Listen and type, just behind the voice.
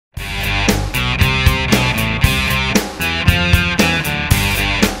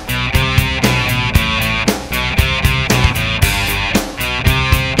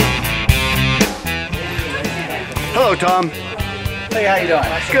Tom. Hey, how you doing?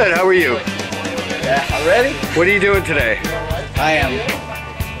 Good, how are you? Yeah, ready? What are you doing today? I am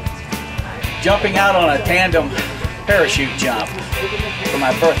jumping out on a tandem parachute jump for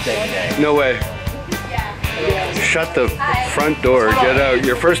my birthday today. No way. Shut the front door, get out.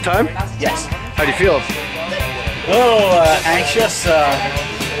 Your first time? Yes. How do you feel? A little anxious.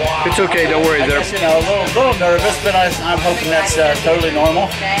 It's okay, don't worry. I guess, you know, a little nervous, but I'm hoping that's totally normal.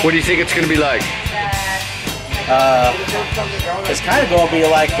 What do you think it's going to be like? It's kind of going to be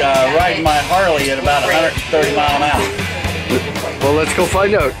like riding my Harley at about 130 miles an hour. Well, let's go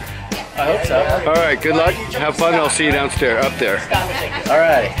find out. I hope so. All right, good luck. Have fun. I'll see you downstairs, up there. All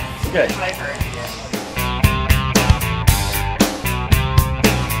righty. Good.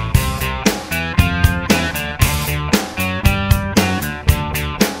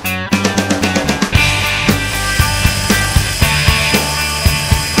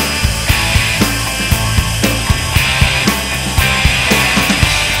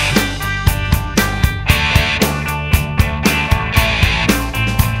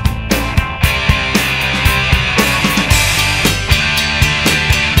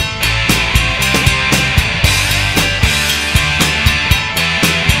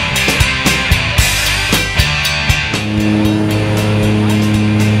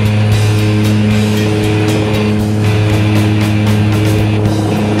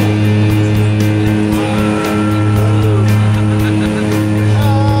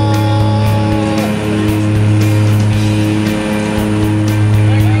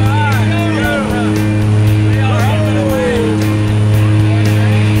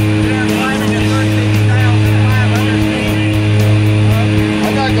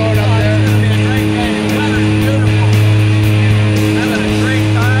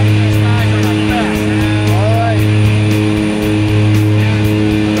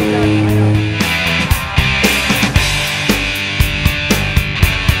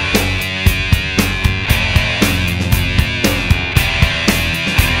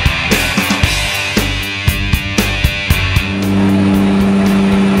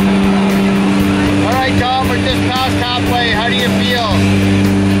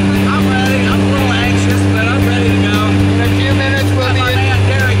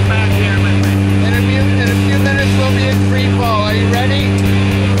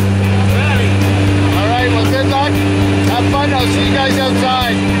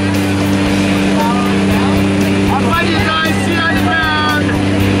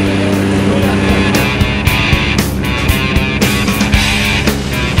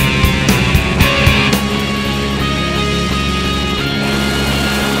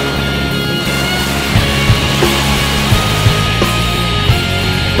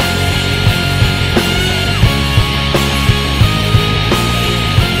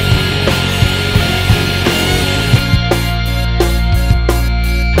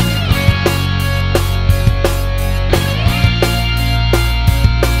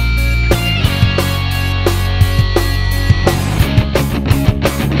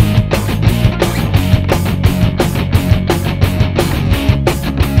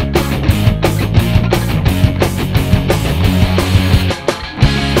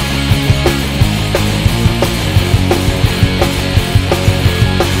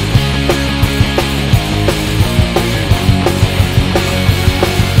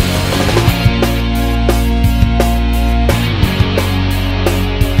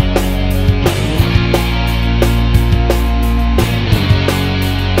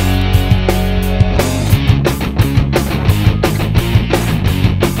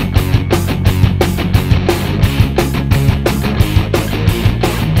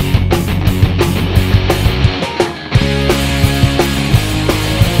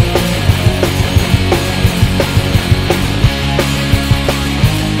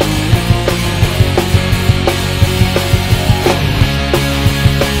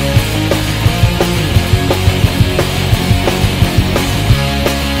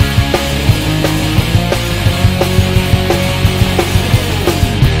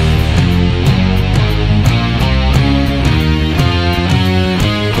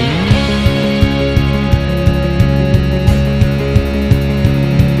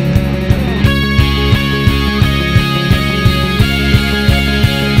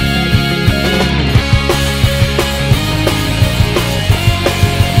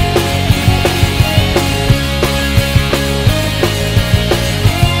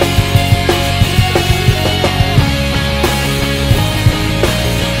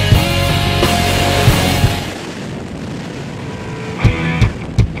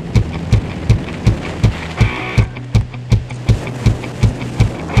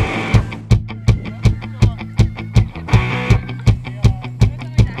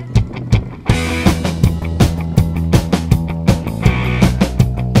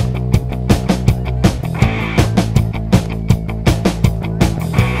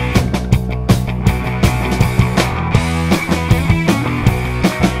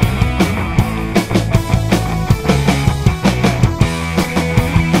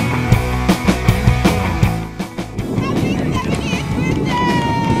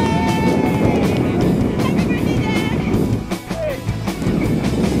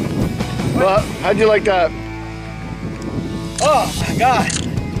 Well, how'd you like that? Oh my God.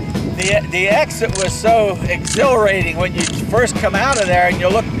 The exit was so exhilarating when you first come out of there and you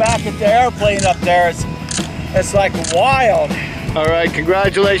look back at the airplane up there. It's like wild. All right,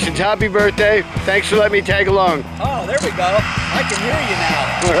 congratulations. Happy birthday. Thanks for letting me tag along. Oh, there we go. I can hear you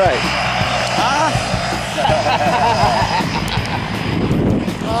now. All right.